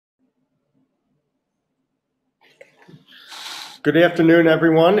Good afternoon,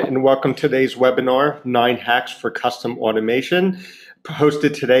 everyone, and welcome to today's webinar, 9 Hacks for Custom Automation,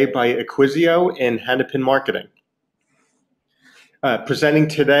 hosted today by Acquisio and Hanapin Marketing. Presenting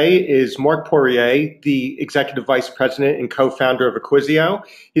today is Marc Poirier, the Executive Vice President and co-founder of Acquisio.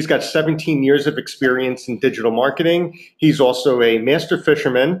 He's got 17 years of experience in digital marketing. He's also a master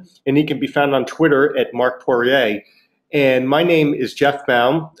fisherman, and he can be found on Twitter at Marc Poirier. And my name is Jeff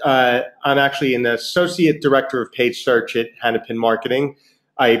Baum. I'm actually an Associate Director of Paid Search at Hanapin Marketing.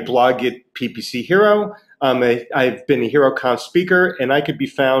 I blog at PPC Hero. I've been a HeroCon speaker, and I could be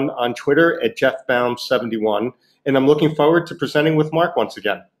found on Twitter at JeffBaum71. And I'm looking forward to presenting with Marc once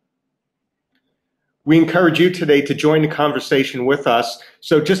again. We encourage you today to join the conversation with us.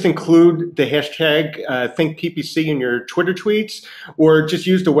 So just include the hashtag ThinkPPC in your Twitter tweets, or just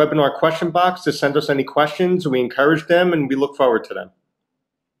use the webinar question box to send us any questions. We encourage them, and we look forward to them.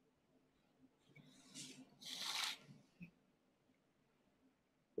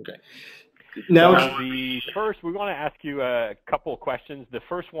 Okay. Now, the first, we want to ask you a couple of questions. The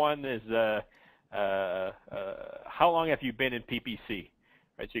first one is, how long have you been in PPC?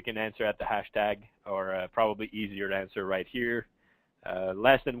 Right, so you can answer at the hashtag, or probably easier to answer right here.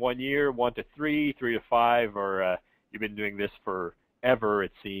 Less than 1 year, 1 to 3, 3 to 5, or you've been doing this forever,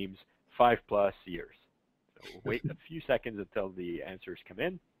 it seems, 5+ years. So wait a few seconds until the answers come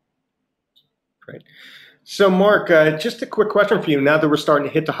in. Great. So Marc, just a quick question for you. Now that we're starting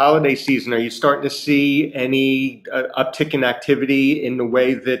to hit the holiday season, are you starting to see any uptick in activity in the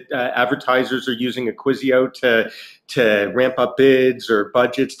way that advertisers are using Acquisio to ramp up bids or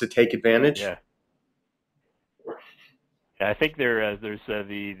budgets to take advantage? Yeah. I think there's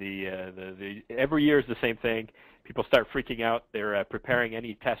every year is the same thing. People start freaking out. They're preparing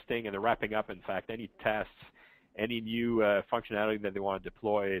any testing, and they're wrapping up, in fact, any tests, any new functionality that they want to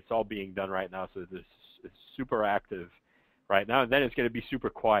deploy. It's all being done right now, so it's super active right now, and then it's going to be super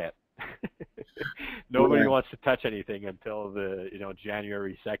quiet. Nobody wants to touch anything until the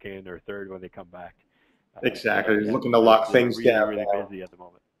January 2nd or 3rd when they come back. Exactly. They're looking to lock things down. Really busy at the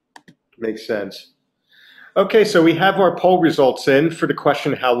moment. Makes sense. Okay, so we have our poll results in for the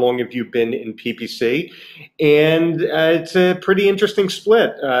question, how long have you been in PPC? And it's a pretty interesting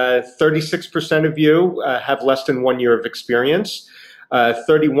split. 36% of you have less than 1 year of experience.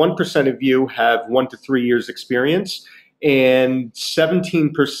 31% of you have 1 to 3 years experience. And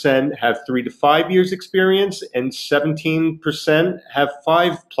 17% have 3 to 5 years experience. And 17% have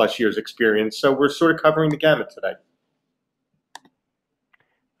 5+ years experience. So we're sort of covering the gamut today.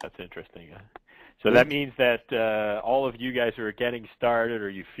 That's interesting. So that means that all of you guys who are getting started, or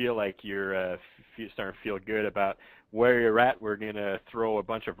you feel like you're starting to feel good about where you're at, we're going to throw a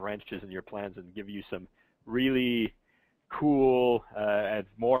bunch of wrenches in your plans and give you some really cool and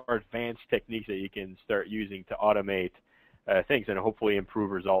more advanced techniques that you can start using to automate things and hopefully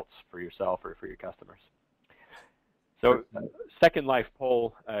improve results for yourself or for your customers. So Second Life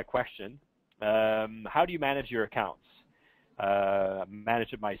poll question, how do you manage your accounts?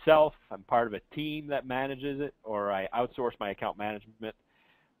 Manage it myself, I'm part of a team that manages it, or I outsource my account management,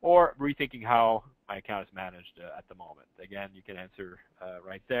 or rethinking how my account is managed at the moment. Again, you can answer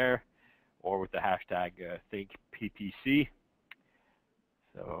right there, or with the hashtag ThinkPPC.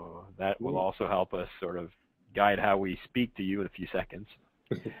 So that will also help us sort of guide how we speak to you in a few seconds.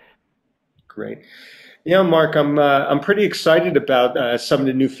 Great. Yeah, Marc, I'm pretty excited about some of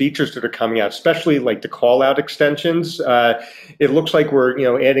the new features that are coming out, especially like the call-out extensions. It looks like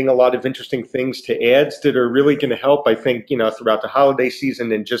we're adding a lot of interesting things to ads that are really going to help, I think, throughout the holiday season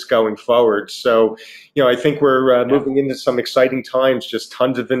and just going forward. So, I think we're moving into some exciting times, just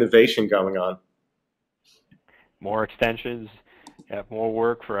tons of innovation going on. More extensions. Have more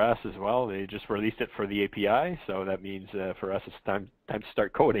work for us as well. They just released it for the API, so that means for us it's time to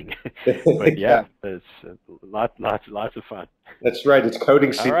start coding. But yeah, it's lots of fun. That's right. It's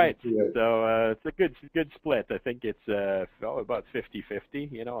coding season. All right, so it's a good split. I think it's about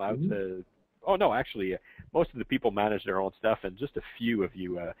 50-50. Oh no, actually, most of the people manage their own stuff, and just a few of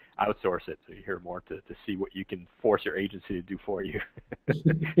you outsource it. So you hear more to see what you can force your agency to do for you.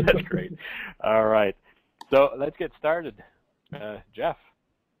 That's great. All right, so let's get started. Jeff.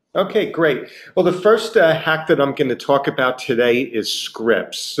 Okay, great. Well, the first hack that I'm going to talk about today is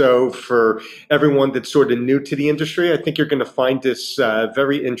scripts. So for everyone that's sort of new to the industry, I think you're going to find this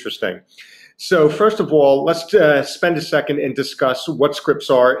very interesting. So first of all, let's spend a second and discuss what scripts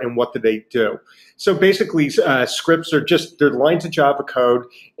are and what do they do. So basically, scripts are they're lines of Java code,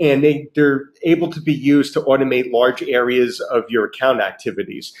 and they're able to be used to automate large areas of your account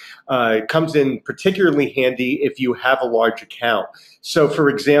activities. It comes in particularly handy if you have a large account. So for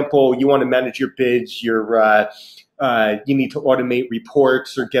example, you want to manage your bids, your you need to automate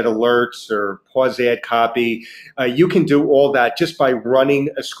reports or get alerts or pause ad copy. You can do all that just by running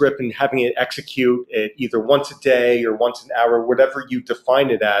a script and having it execute it either once a day or once an hour, whatever you define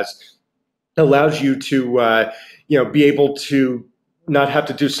it as. Allows you to be able to not have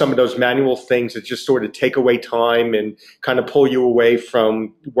to do some of those manual things that just sort of take away time and kind of pull you away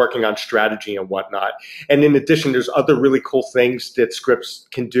from working on strategy and whatnot. And in addition, there's other really cool things that scripts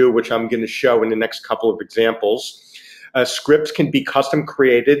can do, which I'm going to show in the next couple of examples. Scripts can be custom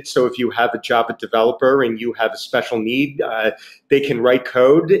created. So if you have a Java developer and you have a special need, they can write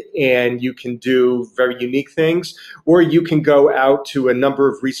code and you can do very unique things. Or you can go out to a number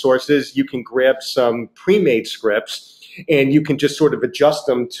of resources. You can grab some pre-made scripts and you can just sort of adjust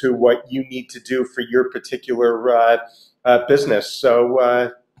them to what you need to do for your particular business.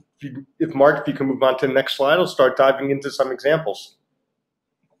 So if Mark, if you can move on to the next slide, I'll start diving into some examples.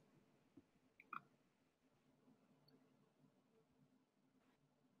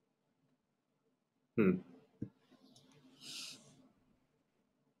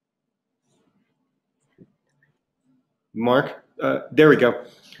 Mark, there we go.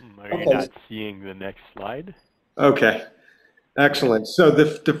 Are you not seeing the next slide? Okay, excellent. So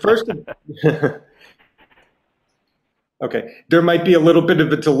the first, okay, there might be a little bit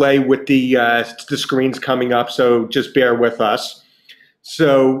of a delay with the screens coming up, so just bear with us.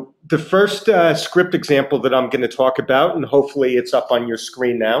 So the first script example that I'm going to talk about, and hopefully it's up on your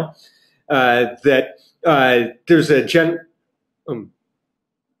screen now, there's a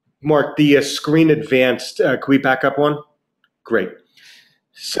Mark, the screen advanced. Can we back up one? Great.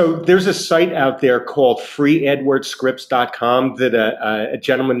 So there's a site out there called freeadwordscripts.com that a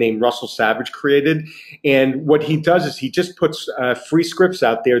gentleman named Russell Savage created. And what he does is he just puts free scripts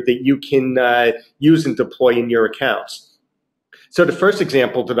out there that you can use and deploy in your accounts. So the first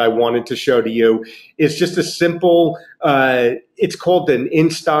example that I wanted to show to you is just a simple, it's called an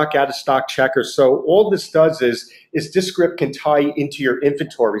in-stock, out-of-stock checker. So all this does is this script can tie into your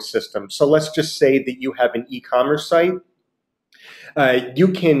inventory system. So let's just say that you have an e-commerce site. You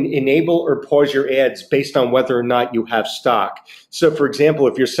can enable or pause your ads based on whether or not you have stock. So for example,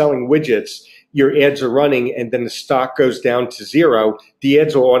 if you're selling widgets, your ads are running and then the stock goes down to 0, the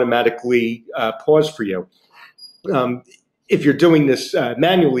ads will automatically pause for you. If you're doing this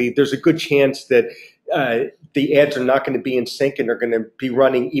manually, there's a good chance that the ads are not going to be in sync and are going to be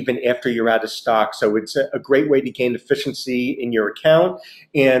running even after you're out of stock. So it's a great way to gain efficiency in your account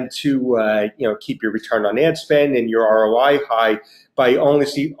and to keep your return on ad spend and your ROI high by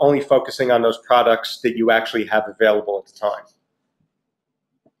only focusing on those products that you actually have available at the time.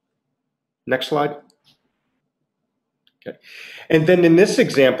 Next slide. Okay. And then in this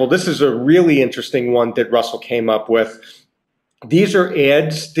example, this is a really interesting one that Russell came up with. These are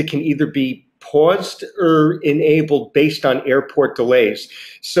ads that can either be paused or enabled based on airport delays.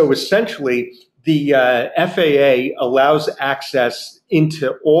 So essentially, the FAA allows access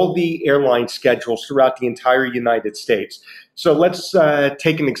into all the airline schedules throughout the entire United States. So let's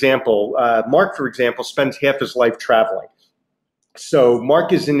take an example. Mark, for example, spends half his life traveling. So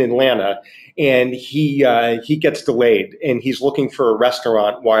Mark is in Atlanta and he gets delayed and he's looking for a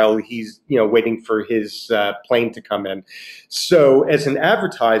restaurant while he's waiting for his plane to come in. So as an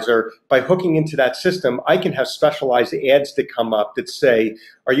advertiser, by hooking into that system, I can have specialized ads that come up that say,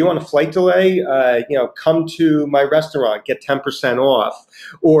 are you on a flight delay? Come to my restaurant, get 10% off.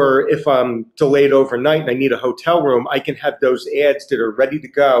 Or if I'm delayed overnight and I need a hotel room, I can have those ads that are ready to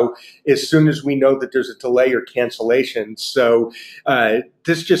go as soon as we know that there's a delay or cancellation. So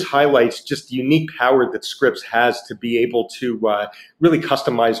this just highlights just the unique power that Scripts has to be able to really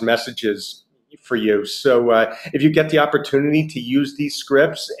customize messages for you. So if you get the opportunity to use these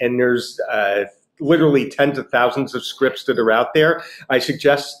scripts, and there's literally tens of thousands of scripts that are out there, I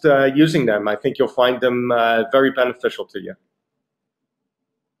suggest using them. I think you'll find them very beneficial to you.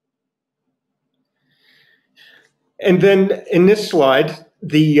 And then in this slide,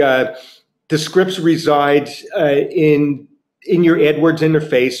 the scripts reside in your AdWords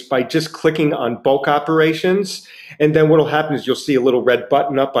interface by just clicking on bulk operations. And then what will happen is you'll see a little red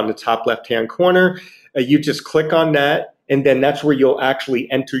button up on the top left-hand corner. You just click on that, and then that's where you'll actually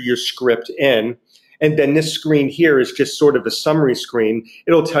enter your script in. And then this screen here is just sort of a summary screen.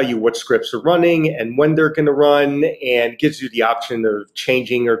 It'll tell you what scripts are running and when they're going to run, and gives you the option of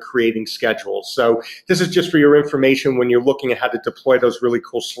changing or creating schedules. So this is just for your information when you're looking at how to deploy those really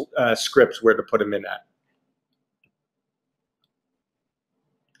cool scripts, where to put them in at.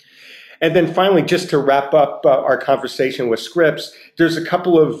 And then finally, just to wrap up our conversation with scripts, there's a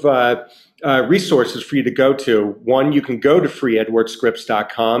couple of resources for you to go to. One, you can go to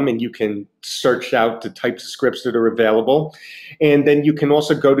freeedwordsscripts.com and you can search out the types of scripts that are available. And then you can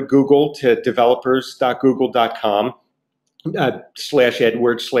also go to Google to developers.google.com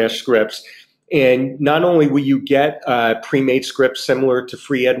 /Edwards/scripts. And not only will you get pre-made scripts similar to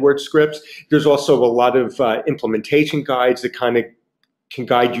free Edwards scripts, there's also a lot of implementation guides that kind of can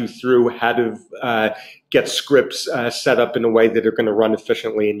guide you through how to get scripts set up in a way that are going to run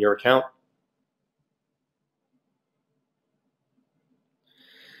efficiently in your account.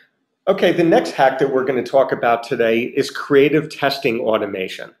 Okay, the next hack that we're going to talk about today is creative testing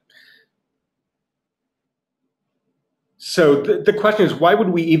automation. So the question is, why would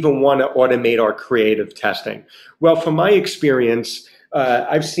we even want to automate our creative testing? Well, from my experience,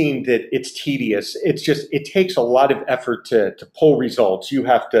 I've seen that it's tedious. It takes a lot of effort to pull results. You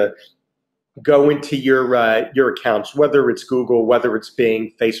have to go into your accounts, whether it's Google, whether it's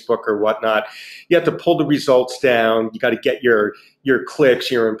Bing, Facebook, or whatnot. You have to pull the results down. You got to get your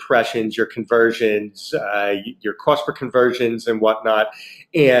clicks, your impressions, your conversions, your cost per conversions, and whatnot,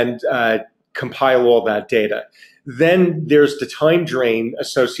 and compile all that data. Then there's the time drain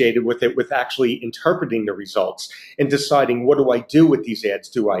associated with it, with actually interpreting the results and deciding, what do I do with these ads?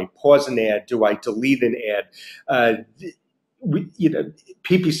 Do I pause an ad? Do I delete an ad?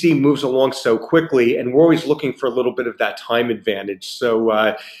 PPC moves along so quickly, and we're always looking for a little bit of that time advantage. So,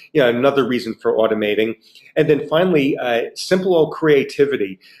 another reason for automating. And then finally, simple old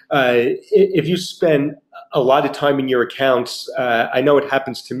creativity. If you spend a lot of time in your accounts, I know it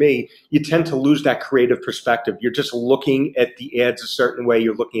happens to me, you tend to lose that creative perspective. You're just looking at the ads a certain way,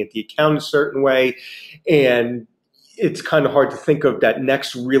 you're looking at the account a certain way, and it's kind of hard to think of that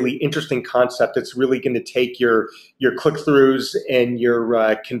next really interesting concept that's really going to take your click-throughs and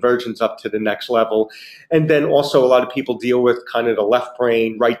your conversions up to the next level. And then also a lot of people deal with kind of the left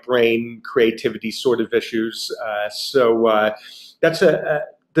brain, right brain creativity sort of issues. So that's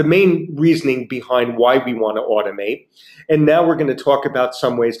the main reasoning behind why we want to automate. And now we're going to talk about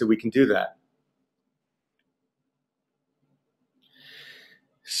some ways that we can do that.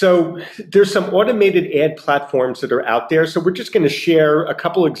 So there's some automated ad platforms that are out there. So we're just going to share a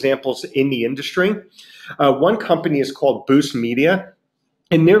couple examples in the industry. One company is called Boost Media,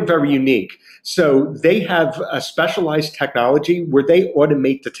 and they're very unique. So they have a specialized technology where they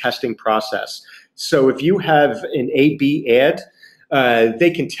automate the testing process. So if you have an A/B ad,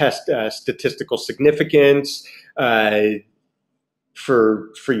 they can test statistical significance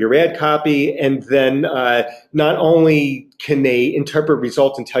for your ad copy, and then not only can they interpret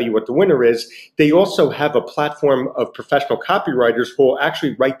results and tell you what the winner is, they also have a platform of professional copywriters who will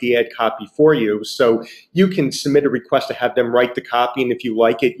actually write the ad copy for you. So you can submit a request to have them write the copy, and if you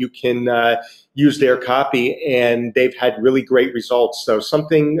like it, you can use their copy, and they've had really great results. So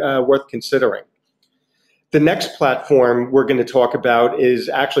something worth considering. The next platform we're going to talk about is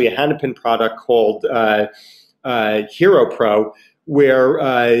actually a Hanapin product called Hero Pro,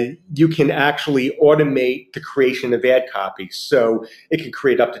 where you can actually automate the creation of ad copy. So it can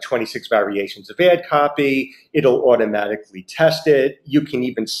create up to 26 variations of ad copy. It'll automatically test it. You can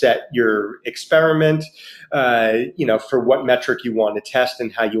even set your experiment, for what metric you want to test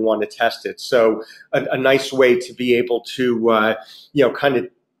and how you want to test it. So a nice way to be able to, kind of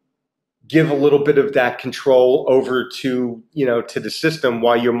give a little bit of that control over to the system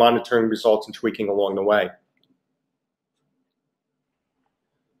while you're monitoring results and tweaking along the way.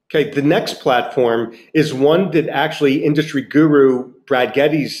 Okay, the next platform is one that actually industry guru Brad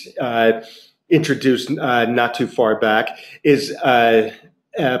Geddes introduced not too far back, is a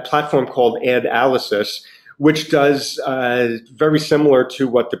platform called Adanalysis, which does very similar to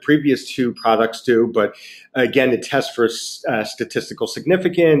what the previous two products do, but again, it tests for statistical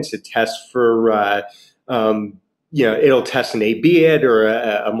significance, it tests for it'll test an A/B ad or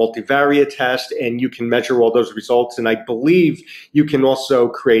a multivariate test, and you can measure all those results. And I believe you can also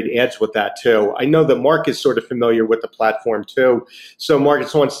create ads with that too. I know that Mark is sort of familiar with the platform too. So Mark, I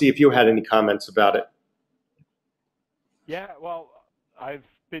just want to see if you had any comments about it. Yeah, well, I've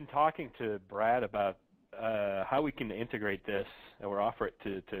been talking to Brad about how we can integrate this or offer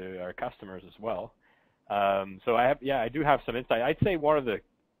it to our customers as well. So I do have some insight. I'd say one of the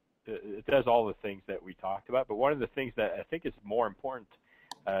it does all the things that we talked about, but one of the things that I think is more important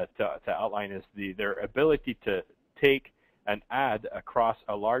to outline is their ability to take an ad across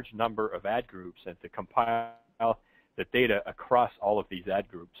a large number of ad groups and to compile the data across all of these ad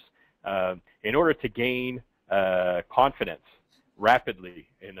groups in order to gain confidence rapidly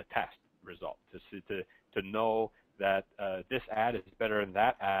in a test result, to know that this ad is better than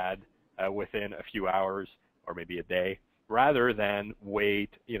that ad within a few hours or maybe a day, rather than wait,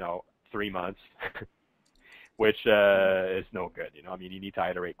 3 months, which is no good. You know, I mean, you need to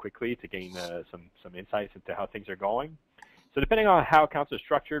iterate quickly to gain some insights into how things are going. So depending on how accounts are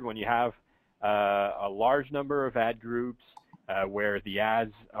structured, when you have a large number of ad groups where the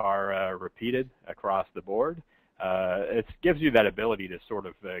ads are repeated across the board, it gives you that ability to sort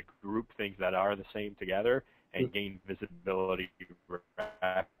of group things that are the same together and gain visibility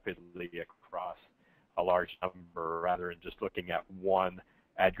rapidly across a large number rather than just looking at one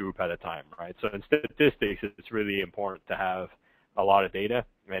ad group at a time, right? So in statistics, it's really important to have a lot of data.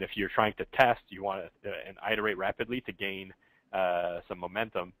 And if you're trying to test, you want to and iterate rapidly to gain some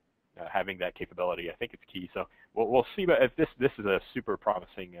momentum. Having that capability, I think it's key. So we'll see. But if this is a super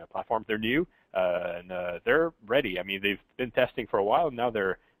promising platform. They're new and they're ready. I mean, they've been testing for a while. Now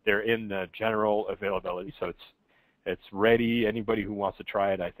they're in general availability. So it's ready. Anybody who wants to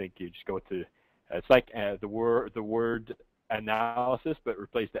try it, I think you just go to. It's like the word analysis, but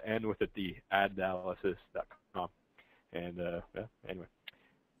replace the N with it, the adanalysis.com. And yeah, anyway.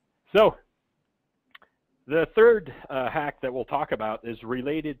 So the third hack that we'll talk about is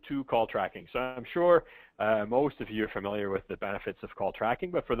related to call tracking. So I'm sure most of you are familiar with the benefits of call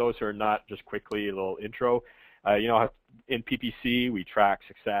tracking, but for those who are not, just quickly, a little intro. You know, in PPC, we track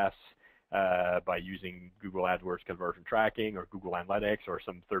success by using Google AdWords conversion tracking or Google Analytics or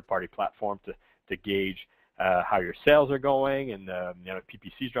some third-party platform to gauge how your sales are going, and you know,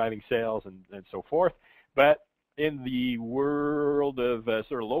 PPC is driving sales and so forth. But in the world of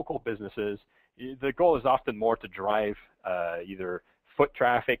sort of local businesses, the goal is often more to drive either foot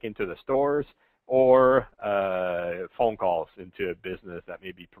traffic into the stores or phone calls into a business that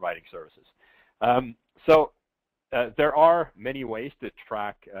may be providing services. So there are many ways to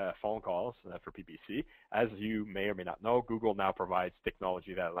track phone calls for PPC. As you may or may not know, Google now provides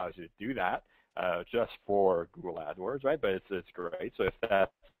technology that allows you to do that just for Google AdWords, right? But it's great. So if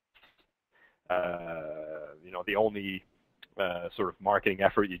that's you know, the only sort of marketing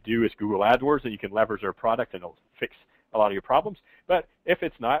effort you do is Google AdWords, and you can leverage their product and it'll fix a lot of your problems. But if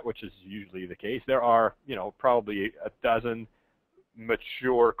it's not, which is usually the case, there are, you know, probably a dozen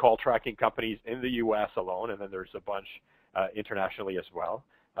mature call tracking companies in the US alone, and then there's a bunch internationally as well,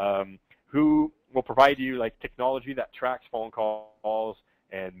 who will provide you like technology that tracks phone calls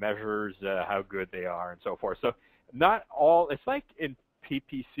and measures how good they are and so forth. So not all, it's like in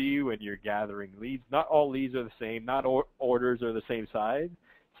PPC when you're gathering leads, not all leads are the same, not all orders are the same size,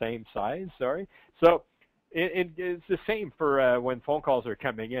 sorry. So it's the same for when phone calls are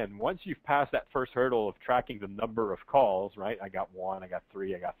coming in. Once you've passed that first hurdle of tracking the number of calls, right? I got 1, I got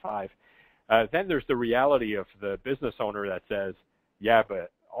 3, I got 5. Then there's the reality of the business owner that says, yeah,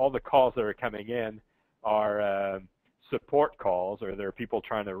 but all the calls that are coming in are support calls, or they're people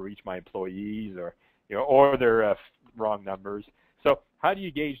trying to reach my employees, or you know, or they're wrong numbers. So how do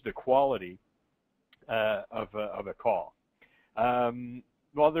you gauge the quality of a call?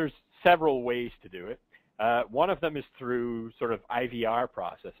 Well, there's several ways to do it. One of them is through sort of IVR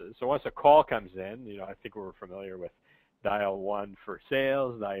processes. So once a call comes in, you know, I think we're familiar with dial 1 for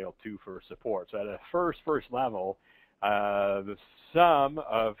sales, dial 2 for support. So at a first level, some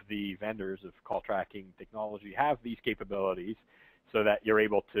of the vendors of call tracking technology have these capabilities so that you're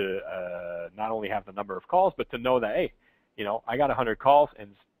able to not only have the number of calls, but to know that, hey, you know, I got 100 calls and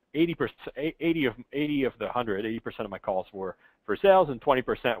 80 of the 100, 80% of my calls were for sales and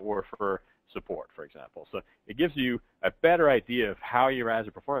 20% were for support, for example. So it gives you a better idea of how your ads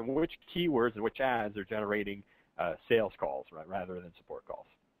are performing, which keywords and which ads are generating sales calls, right, rather than support calls.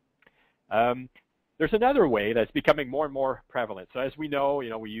 There's another way that's becoming more and more prevalent. So as we know, you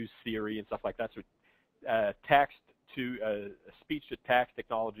know, we use Siri and stuff like that. So speech to text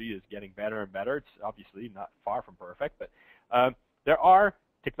technology is getting better and better. It's obviously not far from perfect, but there are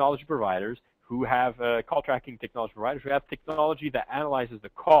technology providers who have call tracking technology providers who have technology that analyzes the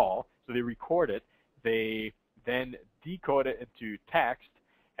call. So they record it, they then decode it into text,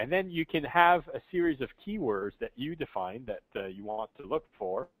 and then you can have a series of keywords that you define that you want to look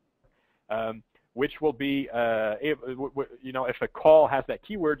for, which will be, you know, if a call has that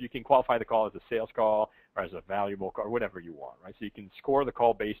keyword, you can qualify the call as a sales call or as a valuable call, or whatever you want, right? So you can score the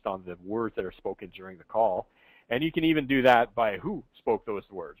call based on the words that are spoken during the call. And you can even do that by who spoke those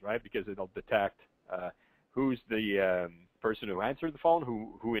words, right? Because it'll detect who's the person who answered the phone,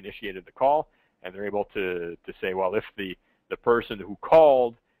 who initiated the call, and they're able to say, well, if the person who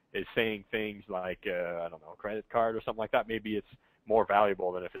called is saying things like, I don't know, credit card or something like that, maybe it's more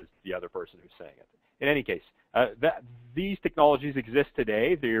valuable than if it's the other person who's saying it. In any case, these technologies exist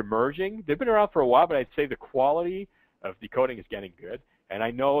today. They're emerging. They've been around for a while, but I'd say the quality of decoding is getting good. And I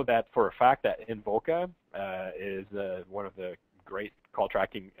know that for a fact that Invoca is one of the great call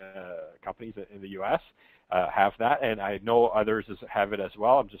tracking companies in the U.S. Have that, and I know others have it as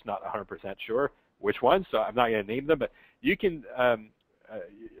well. I'm just not 100% sure which ones, so I'm not going to name them. But you can.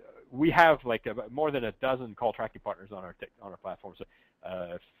 We have like more than a dozen call tracking partners on our platform. So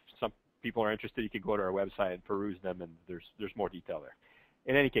if some people are interested, you can go to our website and peruse them, and there's more detail there.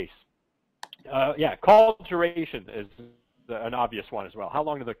 In any case, yeah, call duration is an obvious one as well. How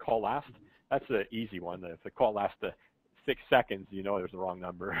long does the call last? That's an easy one. If the call lasts 6 seconds, you know there's the wrong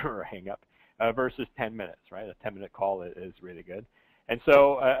number or a hang up. Versus 10 minutes, right? A 10-minute call is really good. And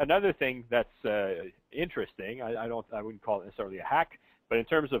so another thing that's interesting, I wouldn't call it necessarily a hack, but in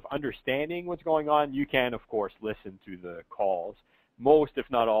terms of understanding what's going on, you can, of course, listen to the calls. Most, if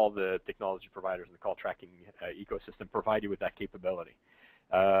not all, the technology providers in the call tracking ecosystem provide you with that capability.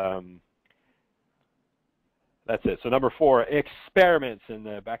 That's it. So number 4, experiments,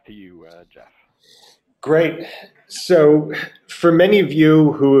 and back to you, Jeff. Great. So for many of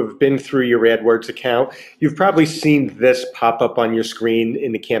you who have been through your AdWords account, you've probably seen this pop up on your screen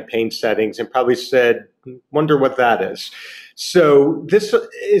in the campaign settings and probably said, wonder what that is. So this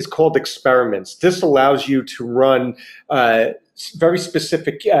is called experiments. This allows you to run very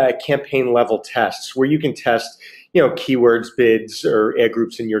specific campaign level tests where you can test keywords, bids, or ad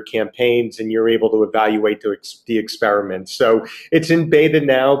groups in your campaigns, and you're able to evaluate the experiment. So it's in beta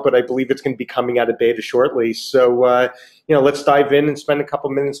now, but I believe it's going to be coming out of beta shortly. So, let's dive in and spend a couple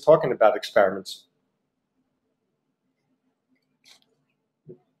minutes talking about experiments.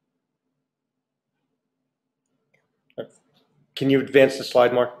 Can you advance the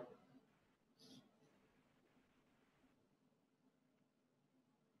slide, Mark?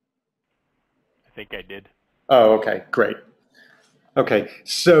 I think I did. Oh, okay, great. Okay,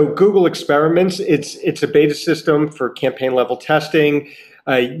 so Google Experiments, it's a beta system for campaign level testing.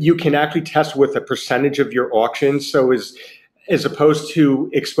 You can actually test with a percentage of your auctions. So as opposed to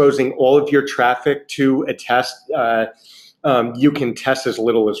exposing all of your traffic to a test, you can test as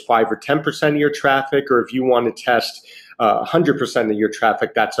little as 5 or 10% of your traffic, or if you want to test 100% of your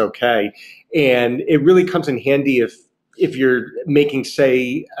traffic, that's okay. And it really comes in handy if you're making,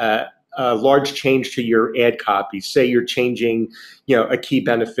 say, a large change to your ad copy. Say you're changing, a key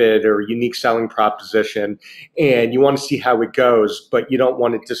benefit or a unique selling proposition, and you want to see how it goes, but you don't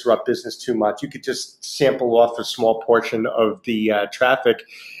want to disrupt business too much. You could just sample off a small portion of the traffic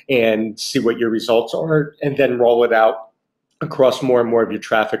and see what your results are, and then roll it out across more and more of your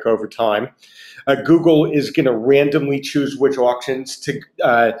traffic over time. Google is going to randomly choose which auctions to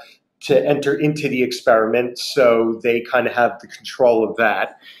enter into the experiment, so they kind of have the control of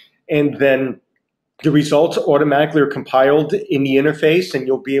that. And then the results automatically are compiled in the interface, and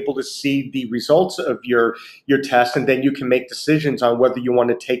you'll be able to see the results of your test, and then you can make decisions on whether you want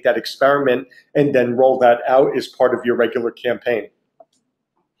to take that experiment and then roll that out as part of your regular campaign.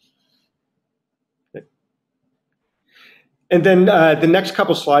 And then the next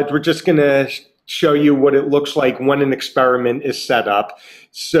couple slides, we're just going to show you what it looks like when an experiment is set up.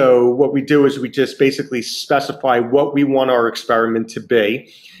 So what we do is we just basically specify what we want our experiment to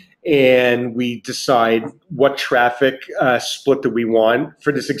be, and we decide what traffic split do we want.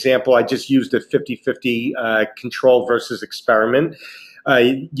 For this example, I just used a 50-50 control versus experiment.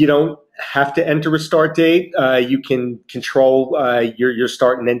 You don't have to enter a start date. You can control your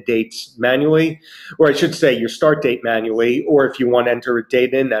start and end dates manually, or I should say your start date manually, or if you want to enter a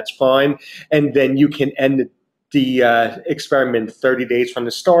date in, that's fine. And then you can end the experiment 30 days from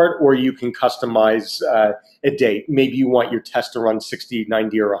the start, or you can customize a date. Maybe you want your test to run 60,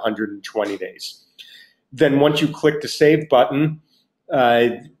 90, or 120 days. Then once you click the Save button,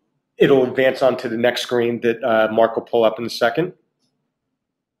 it'll advance onto the next screen that Mark will pull up in a second.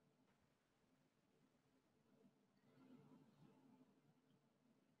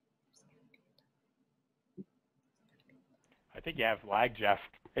 I think you have lag, Jeff.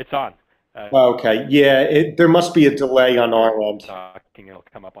 It's on. Okay, yeah, there must be a delay on our end. It'll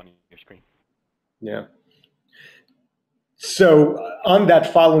come up on your screen. Yeah. So on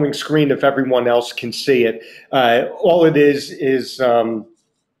that following screen, if everyone else can see it, all it is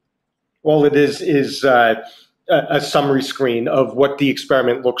a summary screen of what the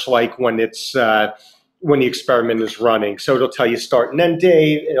experiment looks like when the experiment is running. So it'll tell you start and end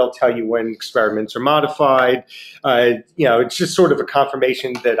date. It'll tell you when experiments are modified. It's just sort of a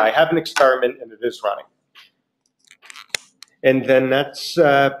confirmation that I have an experiment and it is running. And then that's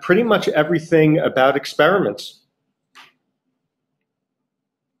pretty much everything about experiments.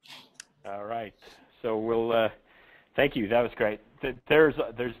 All right. So we'll thank you. That was great. There's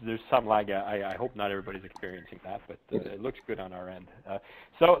some lag. I hope not everybody's experiencing that, but it looks good on our end.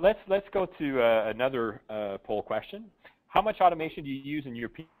 So let's go to another poll question. how much automation do you use in your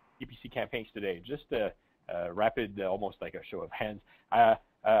PPC campaigns today? Just a rapid, almost like a show of hands.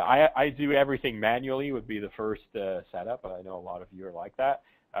 I do everything manually would be the first setup. I know a lot of you are like that,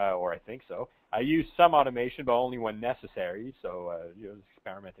 or I think so. I use some automation, but only when necessary, so just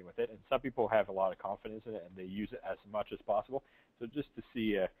experimenting with it. And some people have a lot of confidence in it, and they use it as much as possible. So just to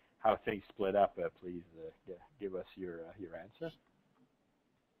see how things split up, please give us your answer.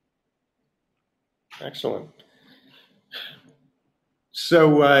 Excellent.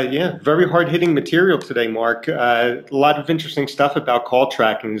 So, yeah, very hard-hitting material today, Mark. A lot of interesting stuff about call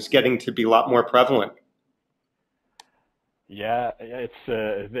tracking is getting to be a lot more prevalent. Yeah, it's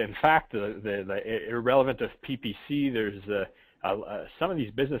in fact the irrelevant of PPC. There's some of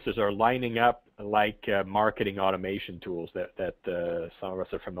these businesses are lining up like marketing automation tools that some of us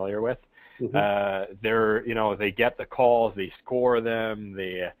are familiar with. Mm-hmm. They get the calls, they score them,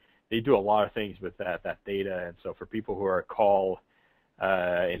 they do a lot of things with that data. And so for people who are call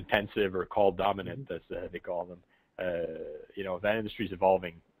intensive or call dominant, as they call them, that industry is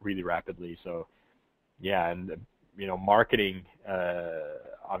evolving really rapidly. So yeah, and marketing,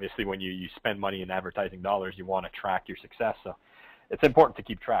 obviously when you spend money in advertising dollars, you want to track your success. So it's important to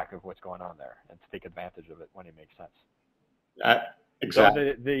keep track of what's going on there and to take advantage of it when it makes sense.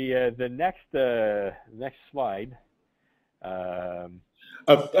 Exactly. So the next slide.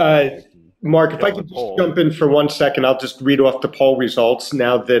 Mark, if I could just jump in for 1 second, I'll just read off the poll results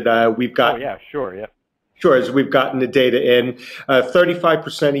now that we've got. Oh yeah, sure, yeah. Sure, as we've gotten the data in,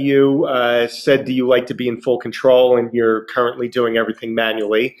 35% of you said, do you like to be in full control, and you're currently doing everything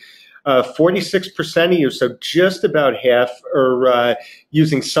manually. 46% of you, so just about half, are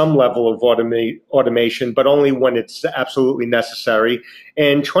using some level of automation, but only when it's absolutely necessary.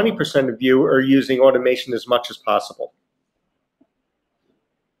 And 20% of you are using automation as much as possible.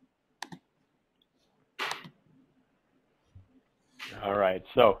 All right,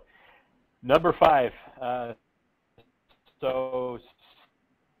 so number 5.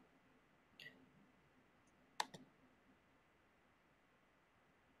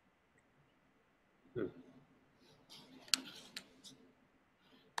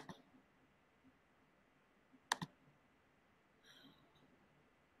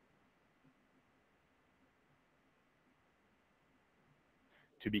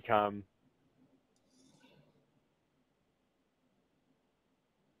 To become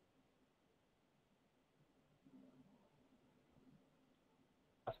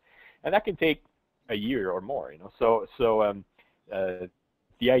and that can take a year or more, So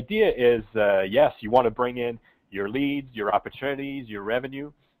the idea is, yes, you want to bring in your leads, your opportunities, your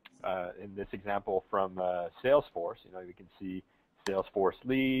revenue. In this example from Salesforce, you can see Salesforce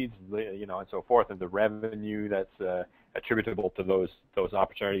leads, and so forth, and the revenue that's attributable to those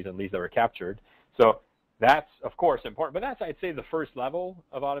opportunities and leads that were captured. So that's, of course, important. But that's, I'd say, the first level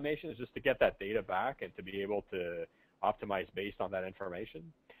of automation is just to get that data back and to be able to optimize based on that information.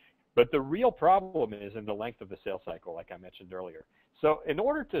 But the real problem is in the length of the sales cycle, like I mentioned earlier. So in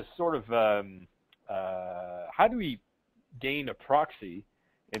order to sort of, how do we gain a proxy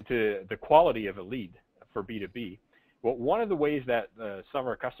into the quality of a lead for B2B? Well, one of the ways that some of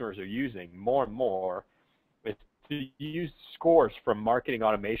our customers are using more and more is to use scores from marketing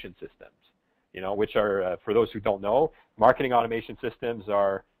automation systems, which are, for those who don't know, marketing automation systems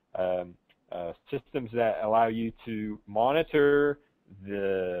are systems that allow you to monitor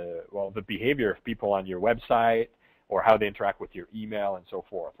the behavior of people on your website or how they interact with your email and so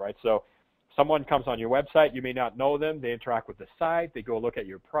forth, right? So someone comes on your website, you may not know them, they interact with the site, they go look at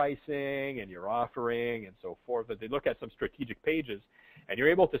your pricing and your offering and so forth, but they look at some strategic pages, and you're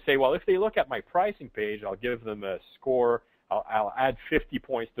able to say, well, if they look at my pricing page, I'll give them a score, I'll add 50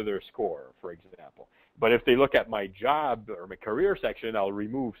 points to their score, for example. But if they look at my job or my career section, I'll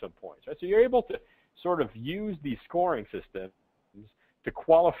remove some points, right? So you're able to sort of use these scoring systems to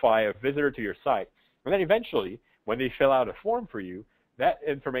qualify a visitor to your site. And then eventually, when they fill out a form for you, that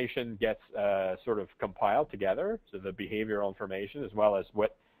information gets sort of compiled together, so the behavioral information as well as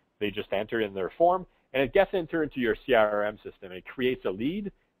what they just entered in their form, and it gets entered into your CRM system. It creates a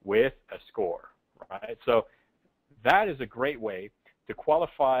lead with a score, right? So that is a great way to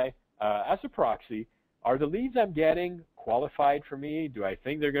qualify as a proxy. Are the leads I'm getting qualified for me? Do I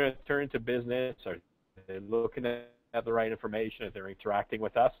think they're going to turn into business? Are they looking at the right information, if they're interacting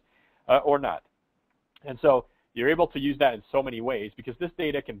with us or not? And so you're able to use that in so many ways, because this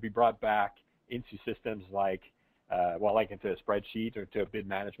data can be brought back into systems like, like into a spreadsheet or to a bid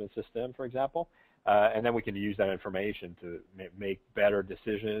management system, for example. And then we can use that information to make better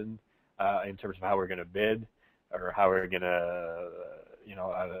decisions in terms of how we're going to bid or how we're going to,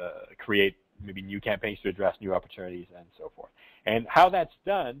 create maybe new campaigns to address new opportunities and so forth. And how that's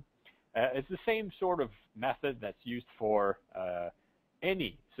done is the same sort of method that's used for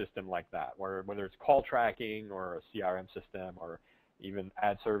any system like that, whether it's call tracking or a CRM system or even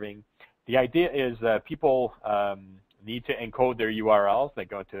ad serving. The idea is that people need to encode their URLs that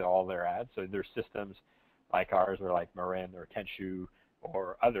go into all their ads. So there's systems like ours or like Marin or Kenshu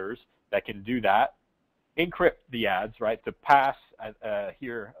or others that can do that, encrypt the ads, right, to pass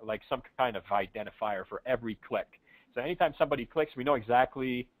here like some kind of identifier for every click. So anytime somebody clicks, we know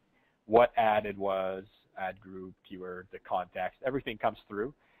exactly what ad it was, ad group, keyword, the context, everything comes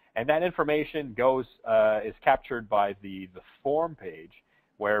through. And that information goes, is captured by the form page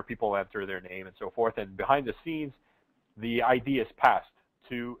where people enter their name and so forth. And behind the scenes, the ID is passed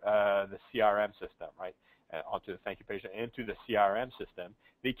to the CRM system, right, onto the thank you page, into the CRM system.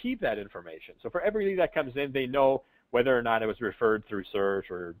 They keep that information. So for every lead that comes in, they know whether or not it was referred through search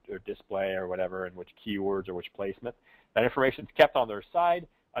or display or whatever, and which keywords or which placement. That information is kept on their side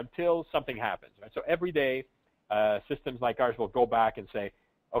until something happens, right? So every day, systems like ours will go back and say,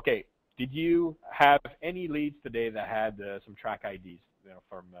 okay, did you have any leads today that had some track IDs, you know,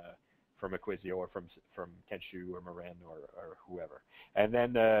 from Acquisio or from Kenshu or Marin or whoever, and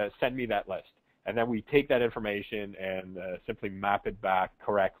then send me that list. And then we take that information and simply map it back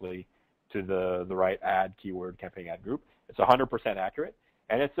correctly to the right ad, keyword, campaign ad group. It's 100% accurate,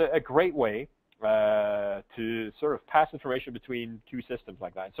 and it's a great way to sort of pass information between two systems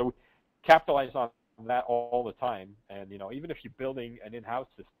like that. So we capitalize on that all the time, and you know, even if you're building an in-house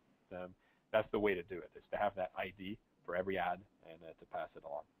system, that's the way to do it, is to have that ID for every ad and to pass it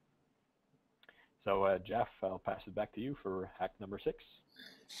along. So Jeff, I'll pass it back to you for hack number 6.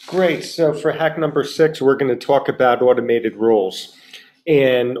 Great. So for hack number 6, we're going to talk about automated rules.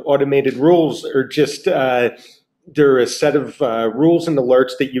 And automated rules are just, they're a set of rules and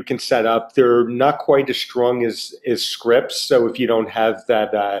alerts that you can set up. They're not quite as strong as scripts. So if you don't have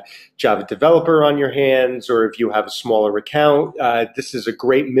that Java developer on your hands, or if you have a smaller account, this is a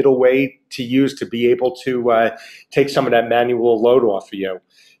great middle way to use to be able to take some of that manual load off of you.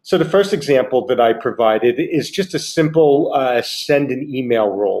 So the first example that I provided is just a simple send an email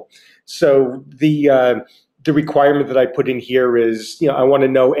rule. So the requirement that I put in here is, you know, I want to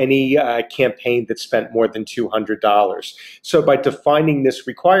know any campaign that spent more than $200. So by defining this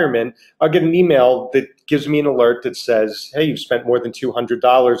requirement, I'll get an email that gives me an alert that says, hey, you've spent more than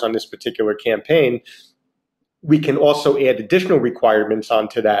 $200 on this particular campaign. We can also add additional requirements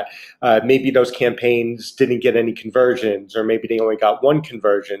onto that. Maybe those campaigns didn't get any conversions, or maybe they only got 1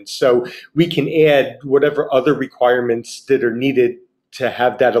 conversion. So we can add whatever other requirements that are needed to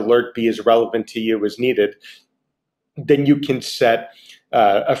have that alert be as relevant to you as needed. Then you can set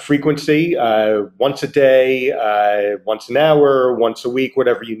a frequency, once a day, once an hour, once a week,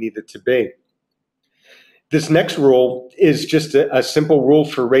 whatever you need it to be. This next rule is just a simple rule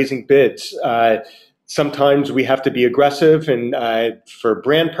for raising bids. Sometimes we have to be aggressive and for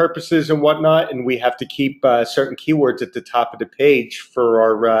brand purposes and whatnot, and we have to keep certain keywords at the top of the page for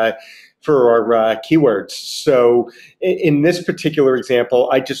our keywords. So in this particular example,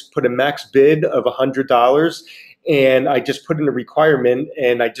 I just put a max bid of $100, and I just put in a requirement,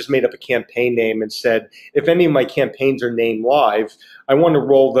 and I just made up a campaign name and said, if any of my campaigns are named live, I want to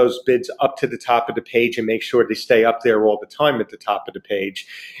roll those bids up to the top of the page and make sure they stay up there all the time at the top of the page.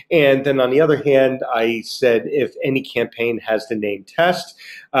 And then on the other hand, I said, if any campaign has the name test,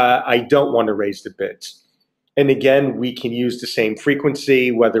 I don't want to raise the bids. And again, we can use the same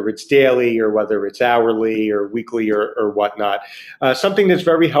frequency, whether it's daily or whether it's hourly or weekly or whatnot. Something that's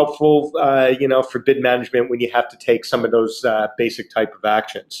very helpful, you know, for bid management when you have to take some of those basic type of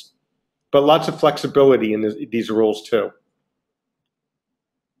actions. But lots of flexibility in these rules too.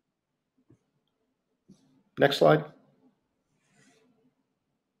 Next slide.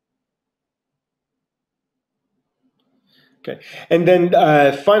 Okay, and then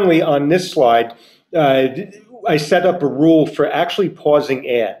finally on this slide, I set up a rule for actually pausing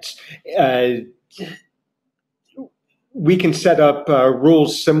ads. We can set up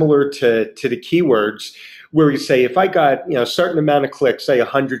rules similar to the keywords, where we say, if I got, you know, a certain amount of clicks, say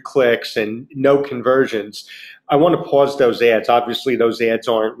 100 clicks and no conversions, I want to pause those ads. Obviously, those ads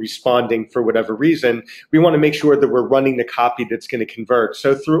aren't responding for whatever reason. We want to make sure that we're running the copy that's going to convert.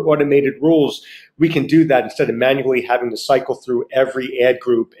 So through automated rules, we can do that instead of manually having to cycle through every ad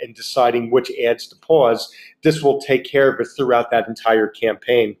group and deciding which ads to pause. This will take care of it throughout that entire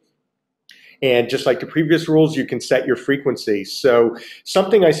campaign. And just like the previous rules, you can set your frequency. So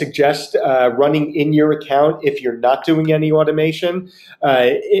something I suggest running in your account if you're not doing any automation,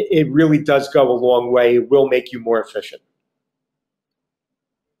 it really does go a long way. It will make you more efficient.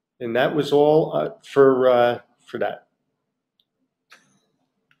 And that was all for that.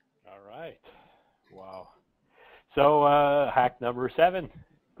 All right. Wow. So hack number 7,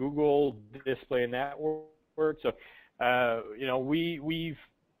 Google Display Network. So we've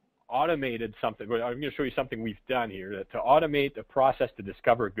automated something. I'm going to show you something we've done here to automate the process to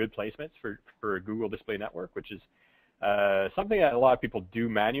discover good placements for Google Display Network, which is something that a lot of people do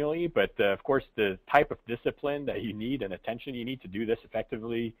manually, but of course the type of discipline that you need and attention you need to do this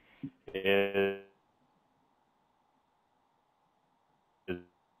effectively is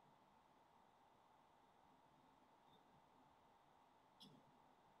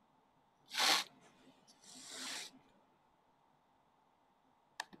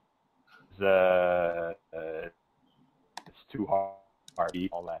it's too hard,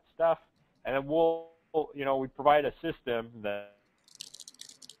 all that stuff, and then we provide a system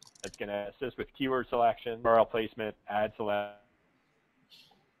that's going to assist with keyword selection, URL placement, ad selection.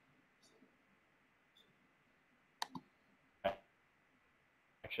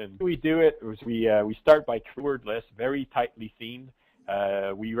 We do it is we start by keyword list, very tightly themed.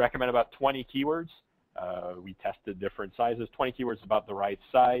 We recommend about 20 keywords. We tested different sizes. 20 keywords is about the right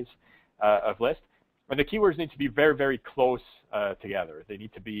size of list. And the keywords need to be very, very close together. They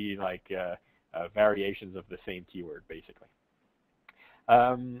need to be like variations of the same keyword, basically.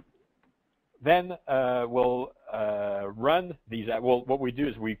 Then we'll run these. What we do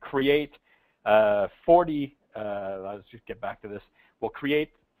is we create 40. Let's just get back to this. We'll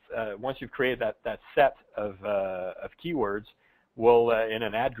create once you've created that set of keywords, we'll in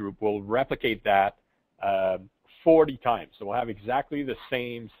an ad group we'll replicate that 40 times. So we'll have exactly the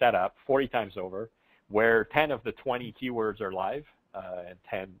same setup 40 times over, where 10 of the 20 keywords are live and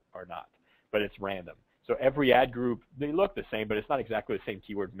 10 are not, but it's random. So every ad group, they look the same, but it's not exactly the same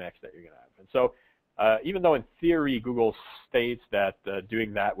keyword mix that you're going to have. And so even though in theory Google states that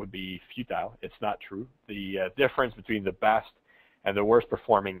doing that would be futile, it's not true. The difference between the best and the worst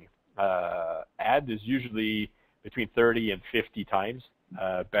performing ad is usually between 30 and 50 times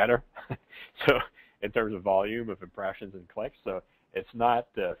better. So in terms of volume of impressions and clicks, so it's not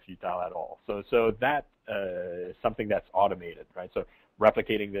futile at all. So that is something that's automated, right? So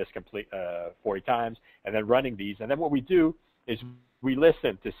replicating this 40 times and then running these. And then what we do is we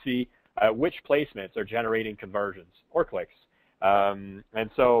listen to see which placements are generating conversions or clicks. And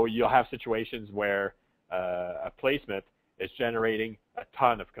so you'll have situations where a placement is generating a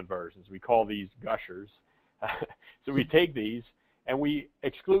ton of conversions. We call these gushers. So we take these and we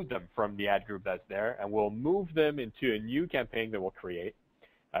exclude them from the ad group that's there, and we'll move them into a new campaign that we'll create,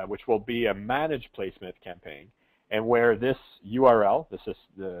 which will be a managed placement campaign, and where this URL, this is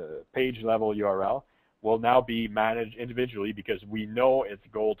the page level URL, will now be managed individually because we know it's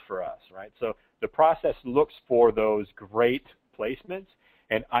gold for us, right? So the process looks for those great placements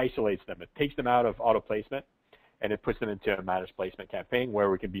and isolates them. It takes them out of auto placement and it puts them into a managed placement campaign where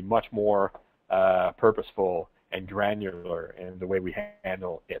we can be much more purposeful and granular in the way we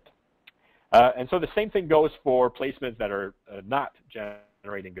handle it. And so the same thing goes for placements that are not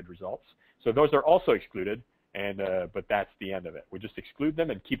generating good results. So those are also excluded, but that's the end of it. We just exclude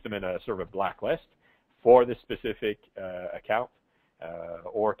them and keep them in a sort of a blacklist for this specific account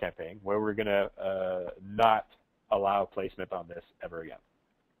or campaign where we're going to not allow placement on this ever again.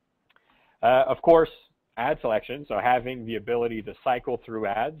 Of course, ad selection, so having the ability to cycle through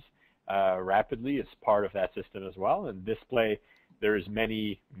ads rapidly is part of that system as well. And display, there's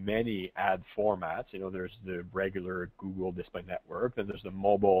many ad formats. You know, there's the regular Google Display Network, then there's the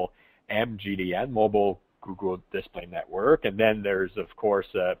mobile MGDN, mobile Google Display Network, and then there's, of course,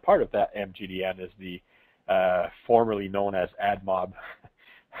 part of that MGDN is the formerly known as AdMob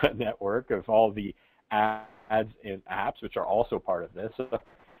network of all the ads in apps, which are also part of this. So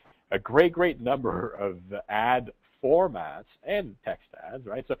a great number of ad formats and text ads,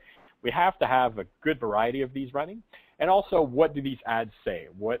 right? So we have to have a good variety of these running. And also, what do these ads say?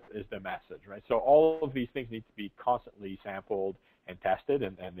 What is the message, right? So all of these things need to be constantly sampled and tested,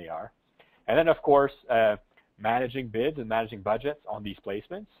 and they are. And then, of course, managing bids and managing budgets on these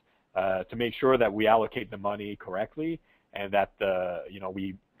placements to make sure that we allocate the money correctly and that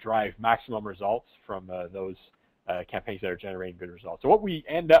we drive maximum results from those campaigns that are generating good results. So what we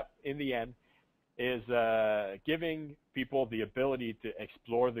end up in the end is giving people the ability to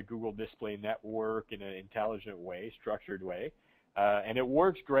explore the Google Display Network in an intelligent way, structured way. And it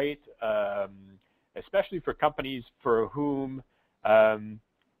works great, especially for companies for whom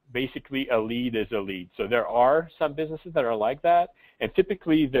basically a lead is a lead. So there are some businesses that are like that, and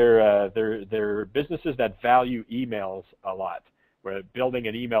typically they're businesses that value emails a lot, where building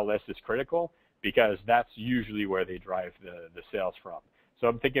an email list is critical because that's usually where they drive the sales from. So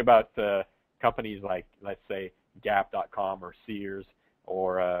I'm thinking about companies like, let's say, Gap.com or Sears,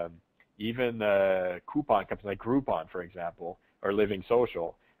 or even coupon companies like Groupon, for example, or Living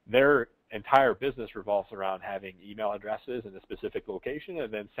Social. Their entire business revolves around having email addresses in a specific location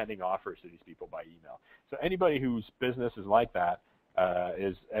and then sending offers to these people by email. So anybody whose business is like that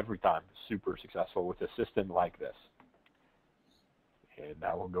is every time super successful with a system like this. And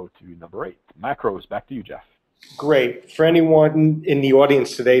now we'll go to number 8, macros. Back to you, Jeff. Great. For anyone in the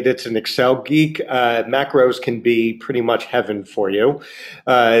audience today that's an Excel geek, macros can be pretty much heaven for you.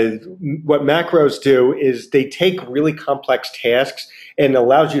 What macros do is they take really complex tasks and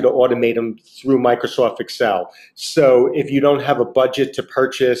allows you to automate them through Microsoft Excel. So if you don't have a budget to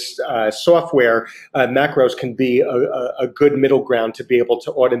purchase software, macros can be a good middle ground to be able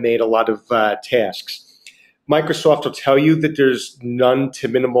to automate a lot of tasks. Microsoft will tell you that there's none to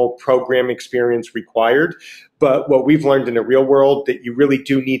minimal program experience required, but what we've learned in the real world that you really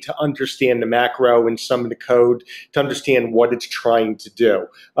do need to understand the macro and some of the code to understand what it's trying to do.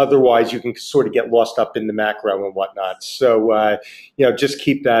 Otherwise, you can sort of get lost up in the macro and whatnot. So, just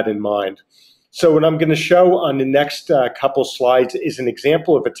keep that in mind. So what I'm going to show on the next couple slides is an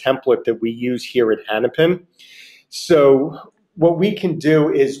example of a template that we use here at Hanapin. So what we can do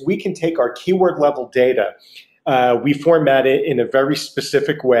is we can take our keyword level data, we format it in a very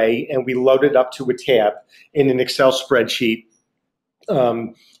specific way, and we load it up to a tab in an Excel spreadsheet,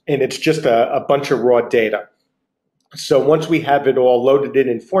 and it's just a bunch of raw data. So once we have it all loaded in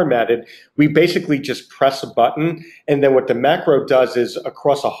and formatted, we basically just press a button, and then what the macro does is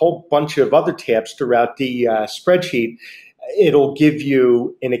across a whole bunch of other tabs throughout the spreadsheet, it'll give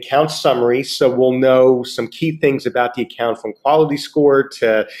you an account summary, so we'll know some key things about the account, from quality score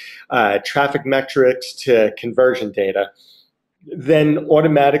to traffic metrics to conversion data. Then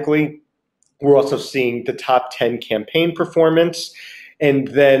automatically, we're also seeing the top 10 campaign performance. And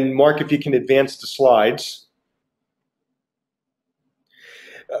then, Mark, if you can advance the slides.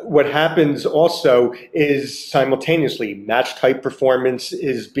 What happens also is simultaneously match type performance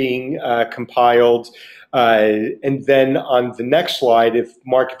is being compiled. And then on the next slide,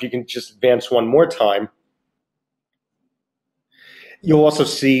 Mark, if you can just advance one more time, you'll also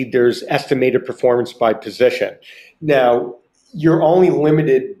see there's estimated performance by position. Now, you're only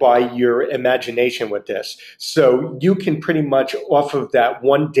limited by your imagination with this. So you can pretty much, off of that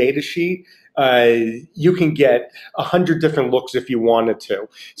one data sheet, you can get 100 different looks if you wanted to.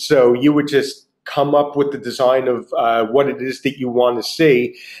 So you would just come up with the design of what it is that you want to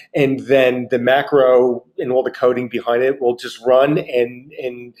see, and then the macro and all the coding behind it will just run, and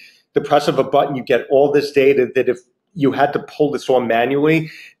in the press of a button, you get all this data that if you had to pull this all manually,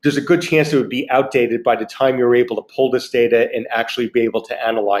 there's a good chance it would be outdated by the time you're able to pull this data and actually be able to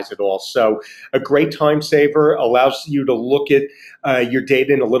analyze it all. So a great time saver, allows you to look at your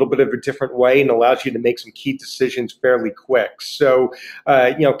data in a little bit of a different way, and allows you to make some key decisions fairly quick. So,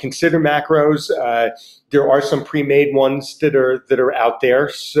 consider macros. There are some pre-made ones that are out there.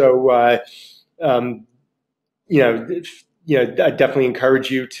 So, I definitely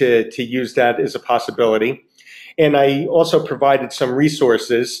encourage you to use that as a possibility. And I also provided some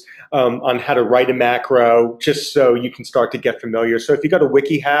resources on how to write a macro, just so you can start to get familiar. So if you go to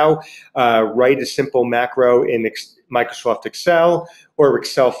WikiHow, write a simple macro in Microsoft Excel, or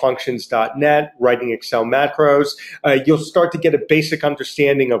excelfunctions.net, writing Excel macros, you'll start to get a basic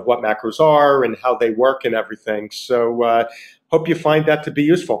understanding of what macros are and how they work and everything. So hope you find that to be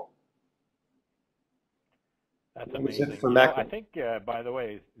useful. That's amazing. I think, by the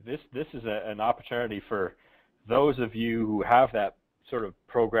way, this is an opportunity for those of you who have that sort of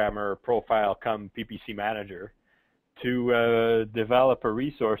programmer profile come PPC manager to develop a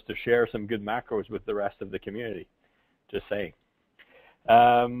resource to share some good macros with the rest of the community. Just saying.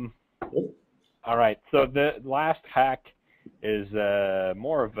 All right, so the last hack is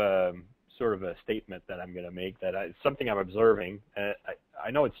more of a sort of a statement that I'm going to make, that it's something I'm observing.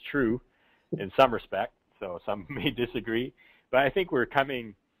 I know it's true in some respect, so some may disagree, but I think we're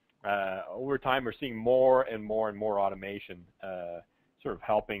coming over time, we're seeing more and more and more automation sort of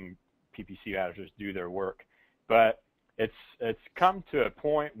helping PPC managers do their work. But it's come to a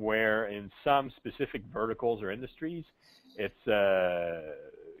point where in some specific verticals or industries,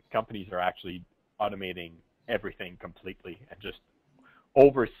 companies are actually automating everything completely and just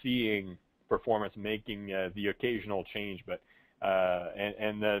overseeing performance, making the occasional change. But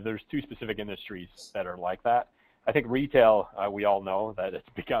there's 2 specific industries that are like that. I think retail, we all know that it's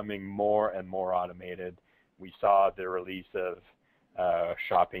becoming more and more automated. We saw the release of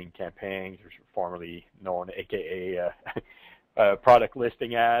shopping campaigns, which were formerly known, aka product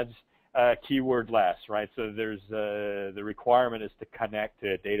listing ads. keyword less, right? So there's the requirement is to connect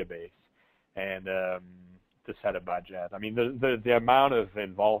to a database and to set a budget. I mean, the amount of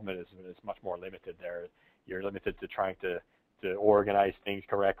involvement is much more limited there. You're limited to trying to organize things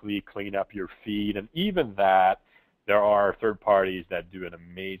correctly, clean up your feed, and even that, there are third parties that do an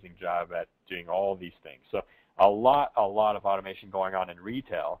amazing job at doing all these things. So a lot of automation going on in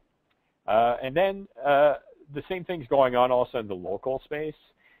retail. And then the same thing's going on also in the local space,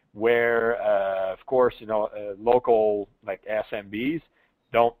 where, of course, local like SMBs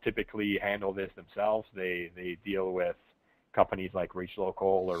don't typically handle this themselves. They deal with companies like Reach Local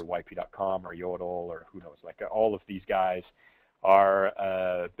or YP.com or Yodel or who knows. Like all of these guys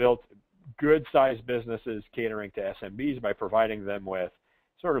are built good-sized businesses catering to SMBs by providing them with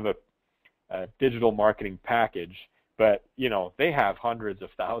sort of a digital marketing package. But they have hundreds of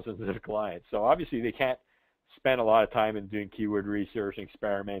thousands of clients, so obviously they can't spend a lot of time in doing keyword research,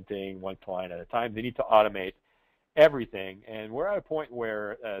 experimenting one client at a time. They need to automate everything, and we're at a point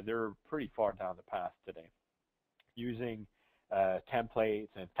where they're pretty far down the path today, using templates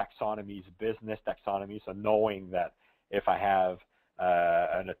and taxonomies, business taxonomies. So knowing that if I have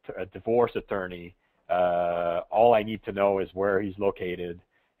a divorce attorney, all I need to know is where he's located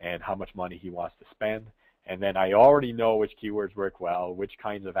and how much money he wants to spend. And then I already know which keywords work well, which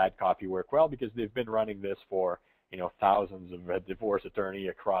kinds of ad copy work well, because they've been running this for thousands of divorce attorney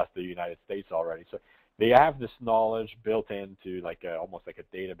across the United States already. So they have this knowledge built into like almost like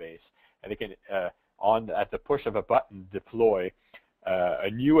a database, and they can at the push of a button deploy a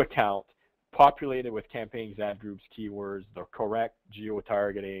new account populated with campaigns, ad groups, keywords, the correct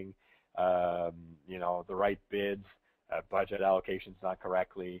geo-targeting, the right bids, budget allocations not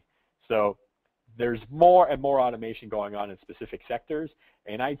correctly. So there's more and more automation going on in specific sectors,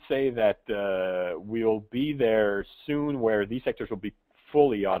 and I'd say that we'll be there soon where these sectors will be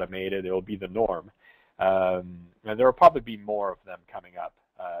fully automated. It will be the norm, and there will probably be more of them coming up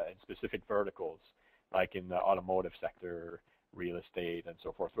in specific verticals, like in the automotive sector, real estate, and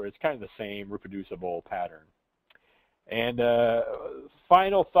so forth, where it's kind of the same reproducible pattern. And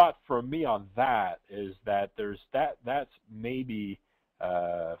final thought from me on that is that that's maybe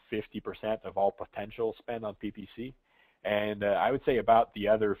 50% of all potential spend on PPC, and I would say about the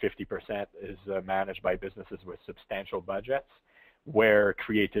other 50% is managed by businesses with substantial budgets, where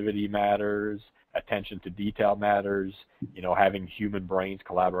creativity matters, attention to detail matters. Having human brains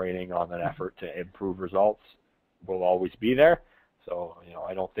collaborating on an effort to improve results will always be there. So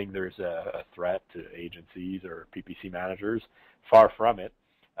I don't think there's a threat to agencies or PPC managers. Far from it.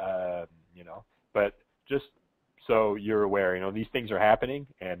 But just so you're aware, these things are happening,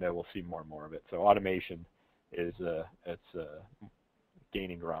 and we'll see more and more of it. So automation is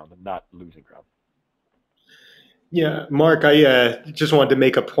gaining ground and not losing ground. Yeah, Marc, I just wanted to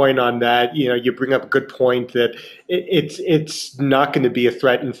make a point on that. You bring up a good point that it's not going to be a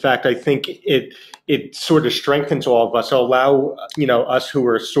threat. In fact, I think it sort of strengthens all of us, allow us who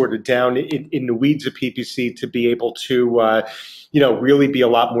are sort of down in the weeds of PPC to be able to really be a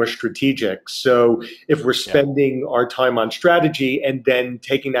lot more strategic. So if we're spending our time on strategy and then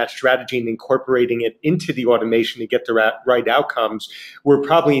taking that strategy and incorporating it into the automation to get the right outcomes, we're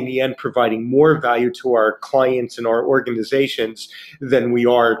probably in the end providing more value to our clients and our organizations than we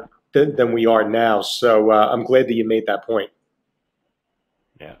are now. So I'm glad that you made that point.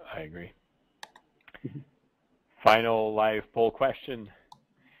 Yeah, I agree. Final live poll question.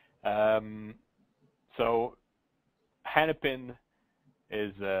 So Hanapin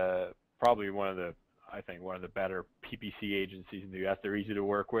is probably one of the better PPC agencies in the US. They're easy to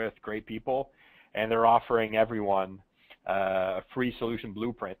work with, great people, and they're offering everyone a free solution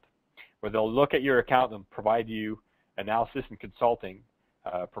blueprint where they'll look at your account and provide you analysis and consulting,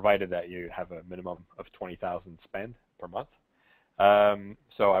 provided that you have a minimum of $20,000 spend per month.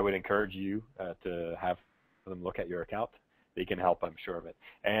 So I would encourage you to have them look at your account. They can help, I'm sure of it.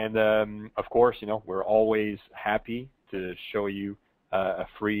 And of course, we're always happy to show you a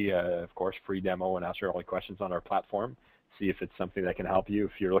free, free demo and answer all the questions on our platform. See if it's something that can help you.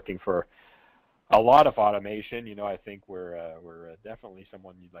 If you're looking for a lot of automation, I think we're definitely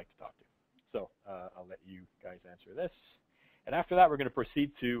someone you'd like to talk to. So I'll let you guys answer this. And after that, we're going to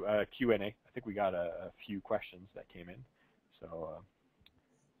proceed to Q&A. I think we got a few questions that came in. So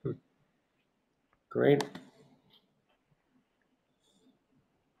great.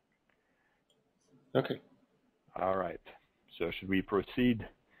 Okay. All right. So should we proceed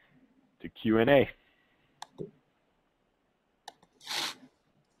to Q&A?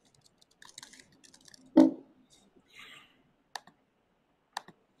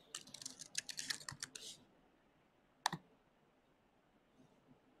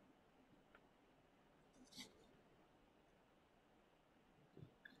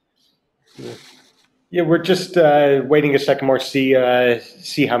 Yeah, we're just waiting a second more, see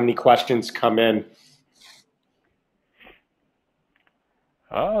how many questions come in.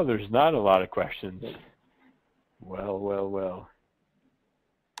 Oh, there's not a lot of questions. Well, well, well.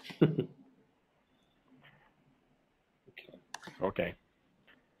 Okay.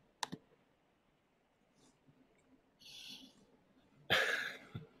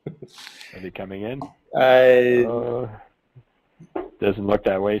 Are they coming in? Doesn't look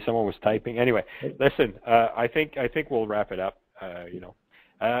that way. Someone was typing. Anyway, listen. I think we'll wrap it up.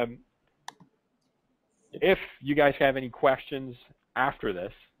 If you guys have any questions after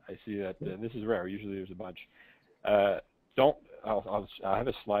this, I see that this is rare. Usually there's a bunch. I'll have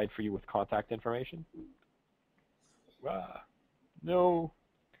a slide for you with contact information. No,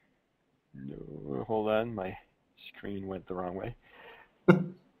 hold on. My screen went the wrong way.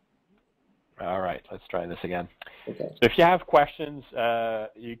 All right, let's try this again. Okay. So if you have questions,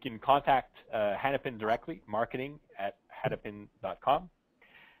 you can contact Hanapin directly, marketing@hanapin.com.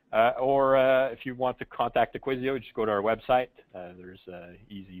 Or if you want to contact Acquisio, just go to our website. There's an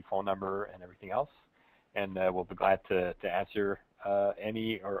easy phone number and everything else. And we'll be glad to answer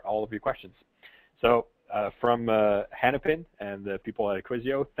any or all of your questions. So from Hanapin and the people at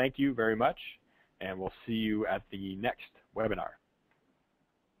Acquisio, thank you very much. And we'll see you at the next webinar.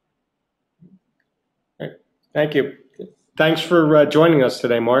 Thank you. Thanks for joining us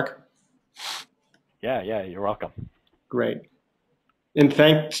today, Mark. Yeah, you're welcome. Great. And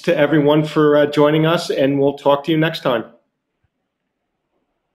thanks to everyone for joining us, and we'll talk to you next time.